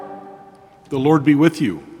The Lord be with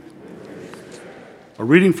you. A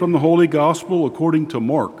reading from the Holy Gospel according to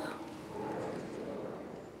Mark.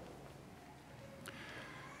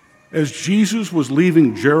 As Jesus was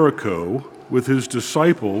leaving Jericho with his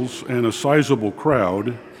disciples and a sizable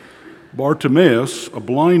crowd, Bartimaeus, a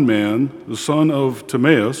blind man, the son of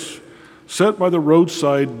Timaeus, sat by the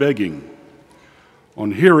roadside begging.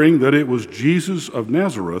 On hearing that it was Jesus of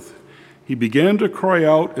Nazareth, he began to cry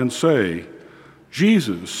out and say,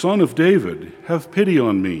 "Jesus, Son of David, have pity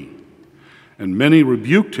on me." And many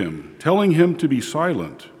rebuked him, telling him to be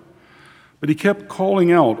silent. But he kept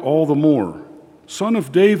calling out all the more, "Son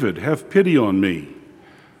of David, have pity on me."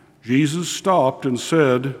 Jesus stopped and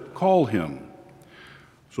said, "Call him."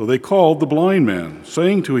 So they called the blind man,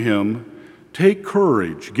 saying to him, "Take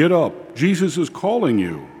courage, get up, Jesus is calling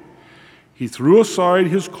you." He threw aside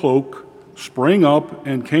his cloak, sprang up,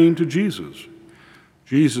 and came to Jesus.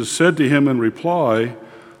 Jesus said to him in reply,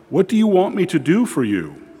 "What do you want me to do for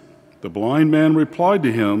you?" The blind man replied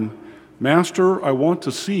to him, "Master, I want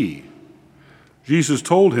to see." Jesus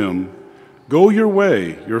told him, "Go your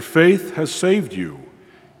way, your faith has saved you."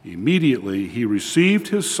 Immediately he received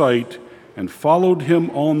his sight and followed him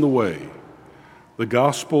on the way. The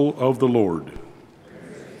Gospel of the Lord.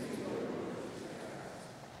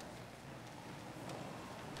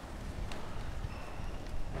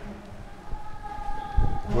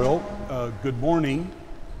 Well, good morning.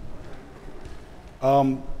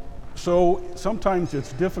 So sometimes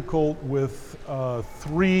it's difficult with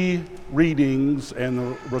three readings and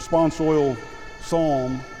the responsorial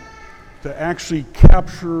psalm to actually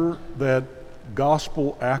capture that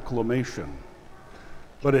gospel acclamation.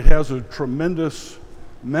 But it has a tremendous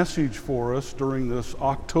message for us during this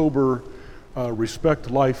October Respect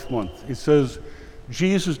Life Month. It says,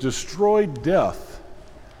 Jesus destroyed death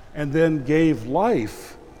and then gave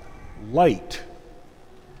life light.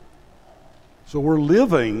 So we're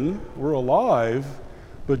living, we're alive,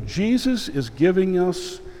 but Jesus is giving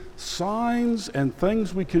us signs and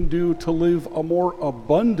things we can do to live a more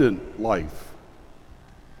abundant life.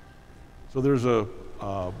 So there's a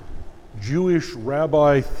Jewish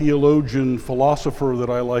rabbi, theologian, philosopher that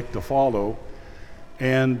I like to follow,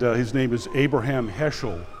 and his name is Abraham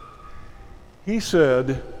Heschel. He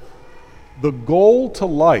said, "The goal to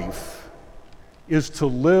life is to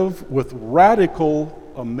live with radical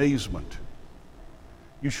amazement."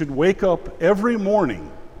 You should wake up every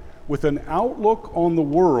morning with an outlook on the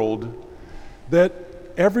world that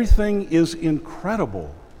everything is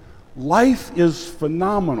incredible. Life is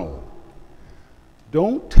phenomenal.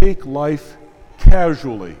 Don't take life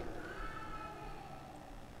casually.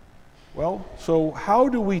 Well, so how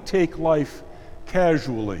do we take life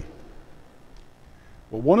casually?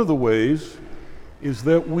 Well, one of the ways is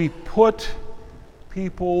that we put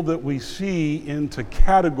people that we see into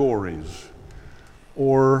categories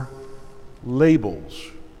or labels.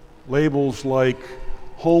 Labels like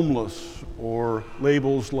homeless, or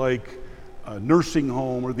labels like nursing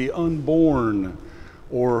home, or the unborn,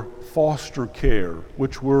 or foster care,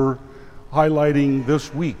 which we're highlighting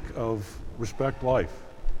this week of Respect Life.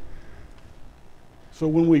 So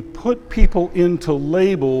when we put people into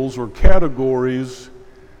labels or categories,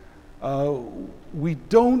 we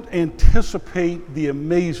don't anticipate the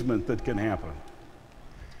amazement that can happen.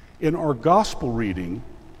 In our gospel reading,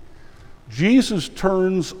 Jesus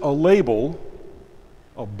turns a label,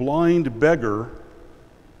 a blind beggar,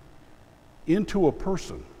 into a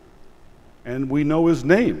person. And we know his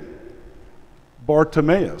name,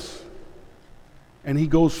 Bartimaeus. And he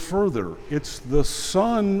goes further. It's the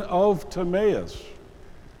son of Timaeus.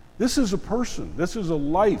 This is a person. This is a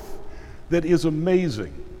life that is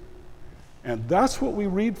amazing. And that's what we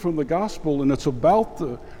read from the gospel, and it's about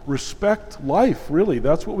the respect life, really.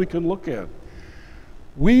 That's what we can look at.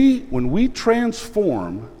 When we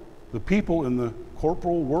transform the people in the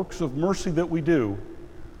corporal works of mercy that we do,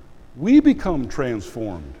 we become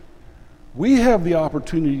transformed. We have the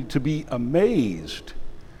opportunity to be amazed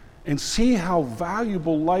and see how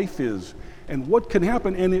valuable life is and what can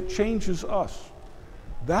happen, and it changes us.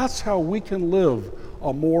 That's how we can live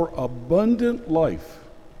a more abundant life.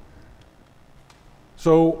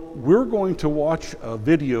 So we're going to watch a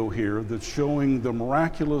video here that's showing the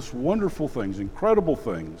miraculous, wonderful things, incredible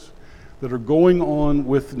things that are going on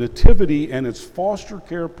with Nativity and its foster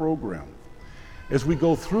care program. As we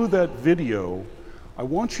go through that video, I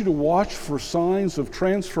want you to watch for signs of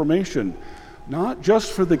transformation, not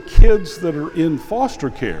just for the kids that are in foster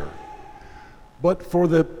care, but for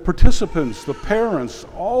the participants, the parents,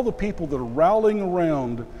 all the people that are rallying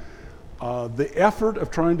around the effort of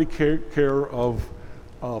trying to care of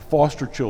foster children.